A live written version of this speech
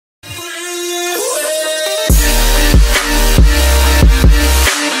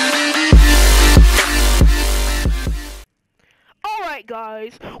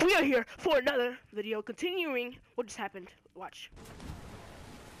guys? We are here for another video continuing what just happened. Watch.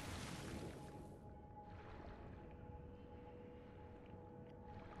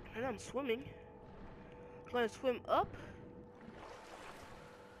 And I'm swimming. I'm gonna swim up.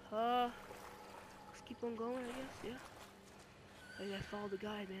 Let's keep on going, I guess, yeah. I gotta follow the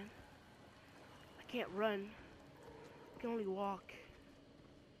guy, man. I can't run. I can only walk.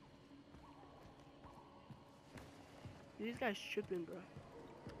 Dude, these guys tripping, bro.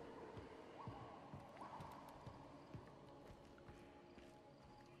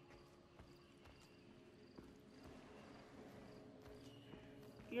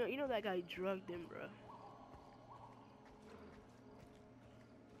 You know that guy drugged him, bro.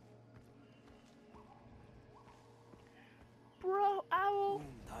 Bro, owl!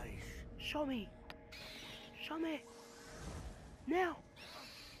 Show me! Show me! Now!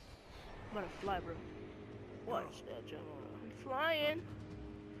 I'm about to fly, bro. Watch that, jump. I'm flying!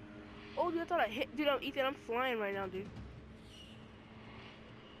 Oh, dude, I thought I hit. Dude, Ethan, I'm flying right now, dude.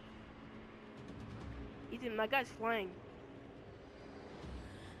 Ethan, my guy's flying.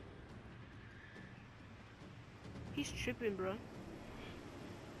 He's tripping, bro.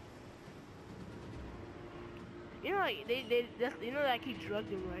 You know, like you know that he drugged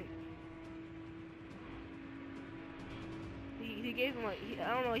him, right? He gave him like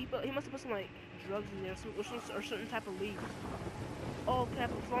I don't know. He must have put some like drugs in there, or certain type of leaf. Oh crap!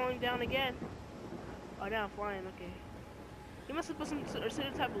 I'm falling down again. Oh, now I'm flying. Okay. He must have put some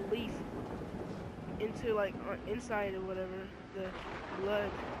certain type of leaf into like inside or whatever the blood,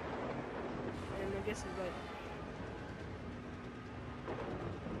 and I guess it's like.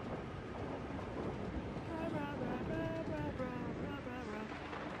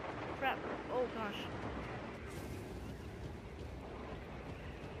 Crap. Oh gosh.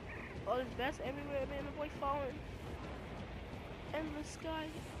 Oh, there's bats everywhere, man. The boy falling. And the sky.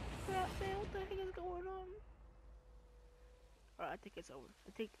 Crap, man. What the heck is going on? Alright, I think it's over.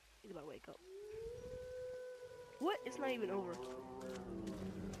 I think he's about to wake up. What? It's not even over.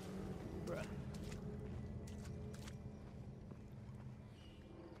 Bruh.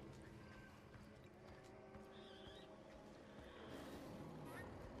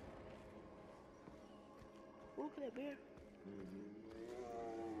 Look at that bear.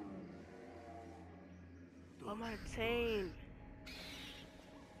 Oh, my tame.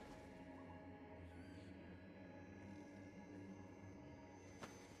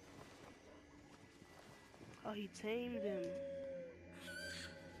 Oh, he tamed him.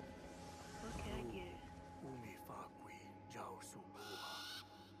 Okay, I get it.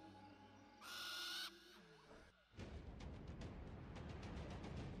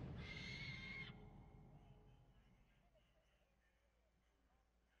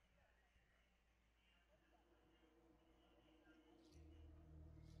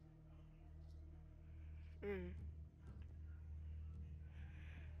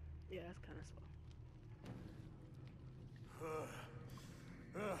 Yeah, that's kind of slow.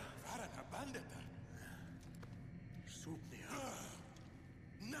 Varana bandita. Subnia.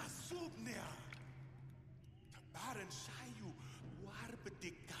 Na subnia. Tabaran sayu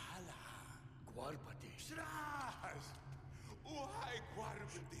warbati kala. Guarbati. Shras. Uhai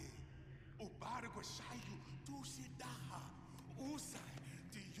guarbati. Ubargo sayu tu sidaha. Usai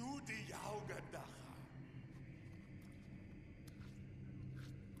ti yudi yaugadaha.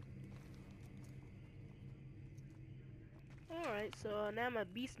 Alright, so now I'm a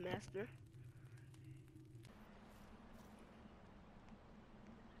Beastmaster.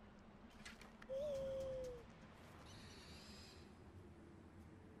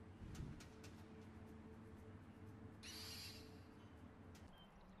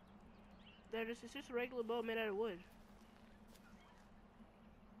 It's just a regular bow made out of wood.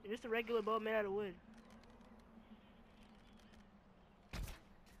 It's just a regular bow made out of wood.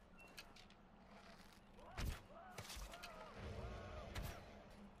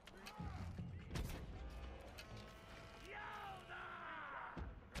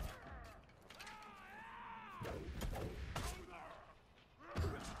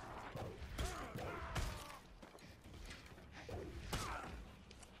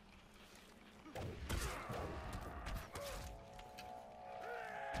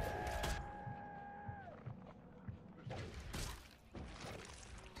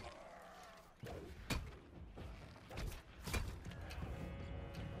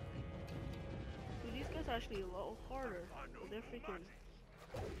 Actually a lot harder. They're freaking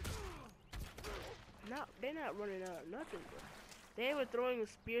they're not running out of nothing, bro. They were throwing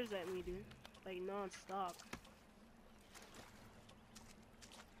spears at me, dude, like non-stop.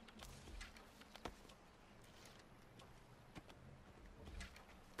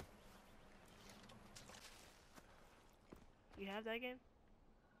 You have that game?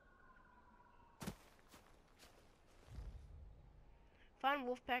 Find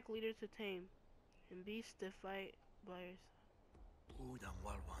Wolfpack leader to tame, and beast to fight buyers. Udam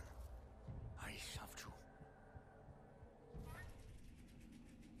walwan. I shavchu.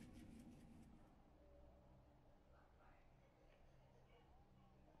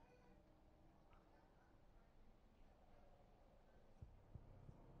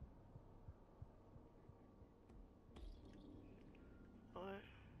 Alright.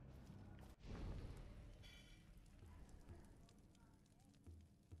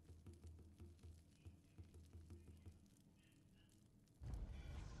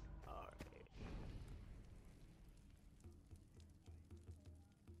 Alright.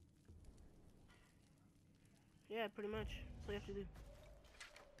 Yeah, pretty much. That's all you have to do.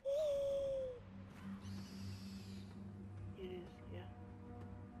 It is, yeah.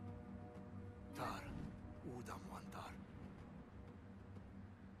 Tar. Udam wan tar.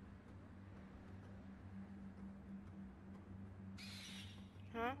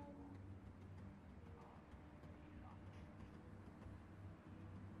 Huh?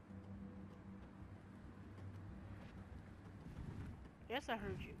 Yes, I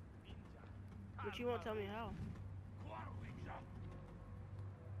heard you. But you won't tell me how.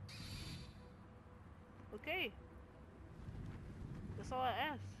 Okay. That's all I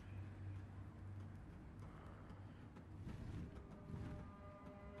asked.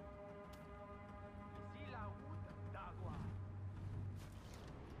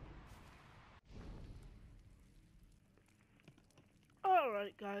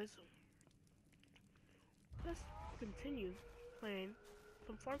 Alright, guys. Let's continue playing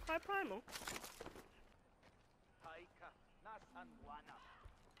some Far Cry Primal.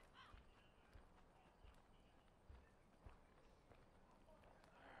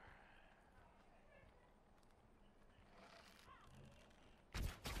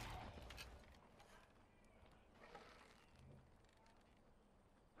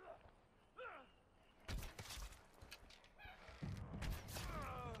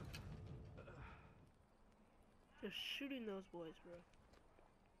 Just shooting those boys, bro.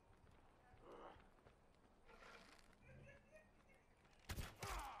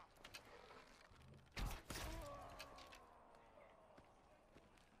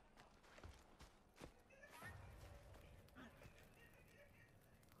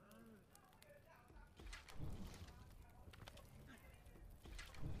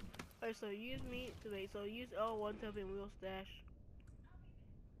 Alright, so use me to wait. So use L1 to and wheel stash.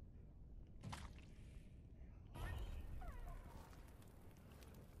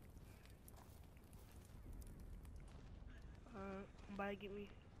 Somebody get me.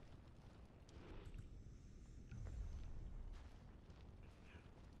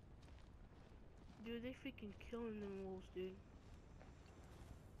 Dude, they freaking killing them wolves, dude.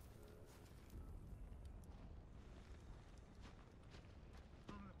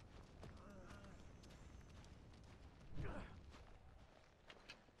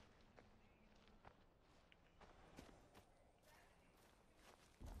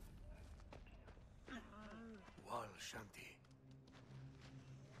 Wal shanti.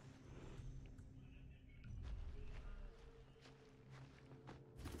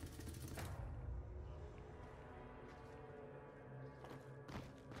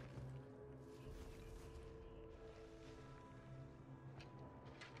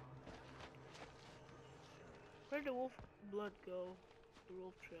 Where'd the wolf blood go? The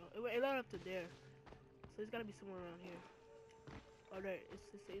wolf trail. It led up to there. So it's gotta be somewhere around here. Oh, there.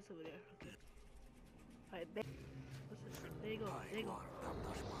 It's over there. Okay. Alright, what's this? There you go. There you go.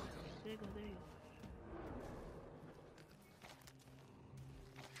 There you go. There you go.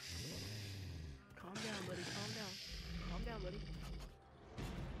 Calm down, buddy. Calm down. Calm down, buddy.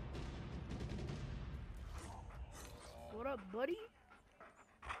 What up, buddy?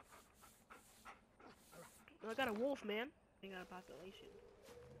 I got a wolf, man. I got a population.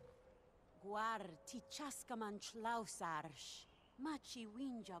 Guar tichaskaman chlausarsh. Machi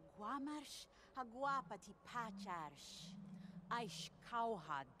winja guamarsh, haguapa ti pacharsh. Aish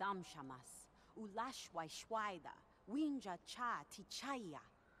kauha damshamas. Ulashwai shwaida. Winja cha tichaya.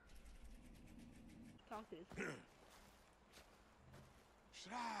 Talk to this.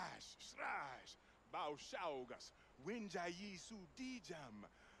 Shrash. Baushaugas. Winja yisu dijam.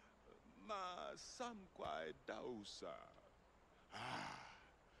 Ma samkwai dausa.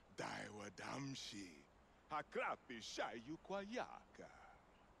 Daiwa damshi. Hakrapi shayu kwayaka.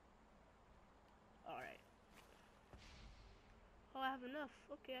 Alright. Oh, I have enough.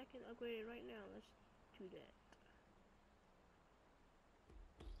 Okay, I can upgrade it right now. Let's do that.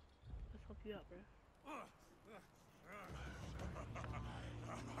 Let's help you out, bro.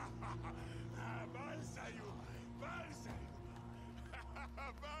 Balsayu! Balsayu!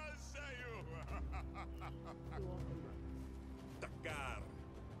 Balsayu! You're welcome, bro. Takar!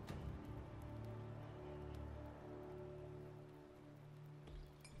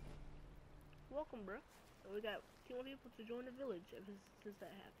 Welcome, bro. So we got 2 more people to join the village since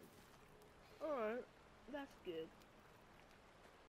that happened. Alright, that's good.